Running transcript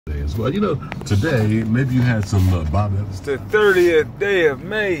As well. Today, maybe you had some Bob Evans. It's the 30th day of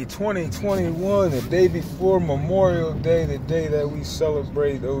May, 2021, the day before Memorial Day, the day that we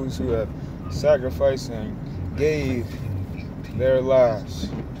celebrate those who have sacrificed and gave their lives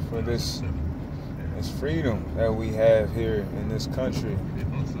for this freedom that we have here in this country,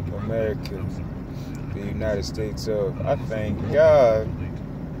 America, the United States of. I thank God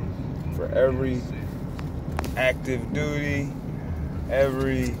for every active duty,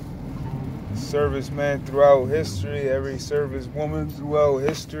 every serviceman throughout history, every servicewoman throughout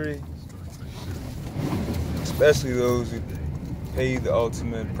history, especially those who paid the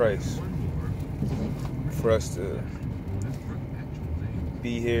ultimate price for us to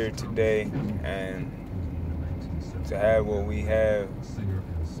be here today and to have what we have,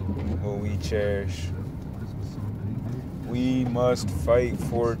 what we cherish. We must fight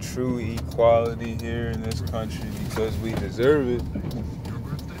for true equality here in this country because we deserve it.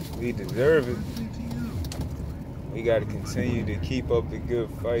 We deserve it. We got to continue to keep up the good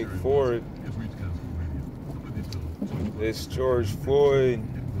fight for it. This George Floyd,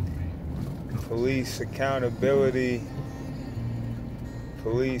 police accountability,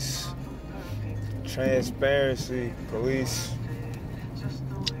 police transparency, police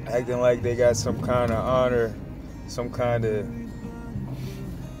acting like they got some kind of honor, some kind of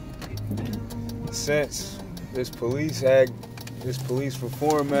sense. This police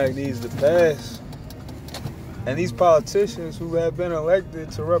reform act needs to pass. And these politicians who have been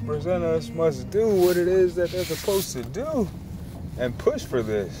elected to represent us must do what it is that they're supposed to do and push for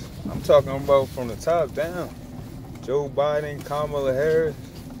this. I'm talking about from the top down. Joe Biden, Kamala Harris.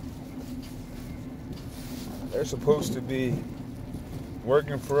 They're supposed to be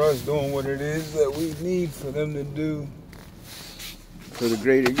working for us, doing what it is that we need for them to do for the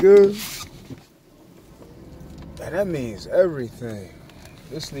greater good. And that means everything.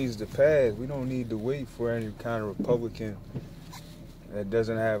 This needs to pass. We don't need to wait for any kind of Republican that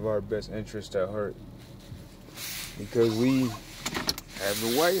doesn't have our best interest at heart. Because we have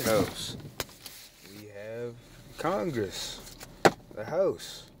the White House. We have Congress, the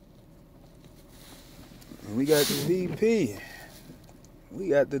House. And we got the VP. We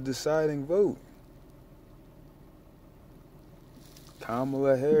got the deciding vote.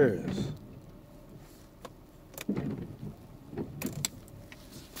 Kamala Harris.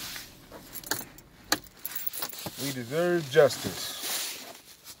 We deserve justice.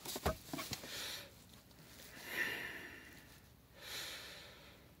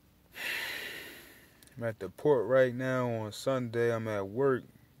 I'm at the port right now on Sunday. I'm at work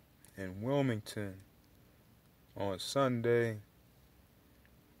in Wilmington on Sunday,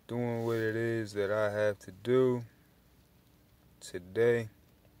 doing what it is that I have to do today.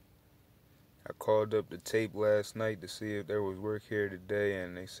 I called up the tape last night to see if there was work here today,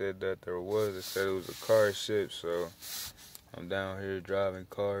 and they said that there was. They said it was a car ship, so I'm down here driving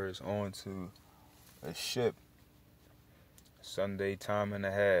cars onto a ship. Sunday time and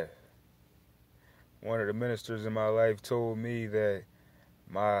a half. One of the ministers in my life told me that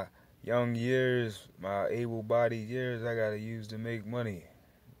my young years, my able-bodied years, I gotta use to make money.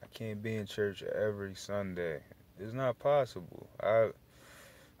 I can't be in church every Sunday. It's not possible.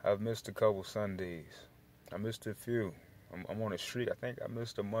 I've missed a couple Sundays. I missed a few. I'm on a streak. I think I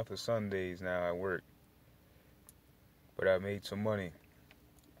missed a month of Sundays now at work. But I made some money.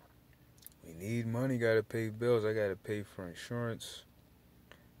 We need money. Gotta pay bills. I gotta pay for insurance.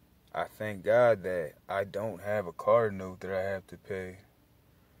 I thank God that I don't have a car note that I have to pay.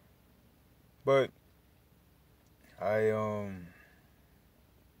 But I'm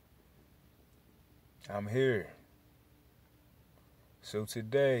here. So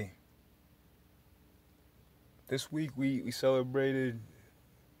today, this week we celebrated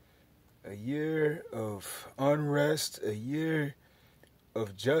a year of unrest, a year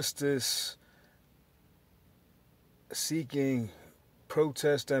of justice, seeking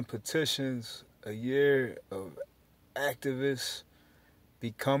protest and petitions, a year of activists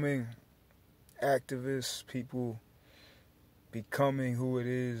becoming activists, people becoming who it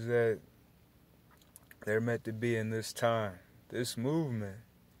is that they're meant to be in this time. This movement,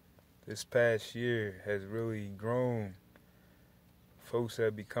 this past year, has really grown. Folks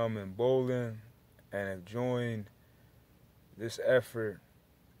have become emboldened and have joined this effort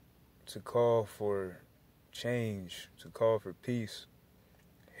to call for change, to call for peace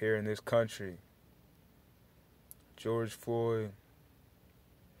here in this country. George Floyd,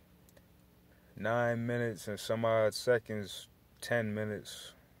 9 minutes and some odd seconds, 10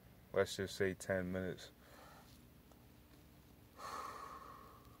 minutes, let's just say 10 minutes,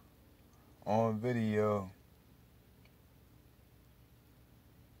 on video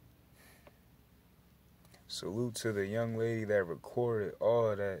Salute to the young lady that recorded all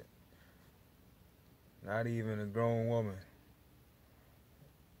of that. Not even a grown woman.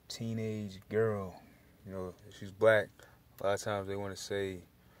 Teenage girl. You know, if she's black, a lot of times they want to say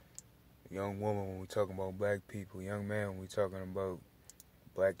young woman when we talking about black people, young man when we talking about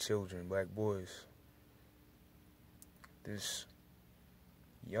black children, black boys. This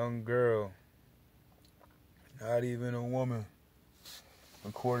young girl, not even a woman,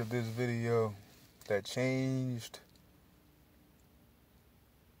 recorded this video that changed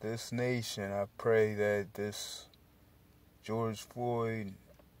this nation. I pray that this George Floyd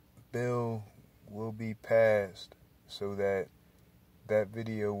bill will be passed so that that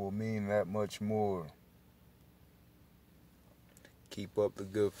video will mean that much more. Keep up the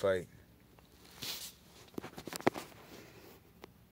good fight.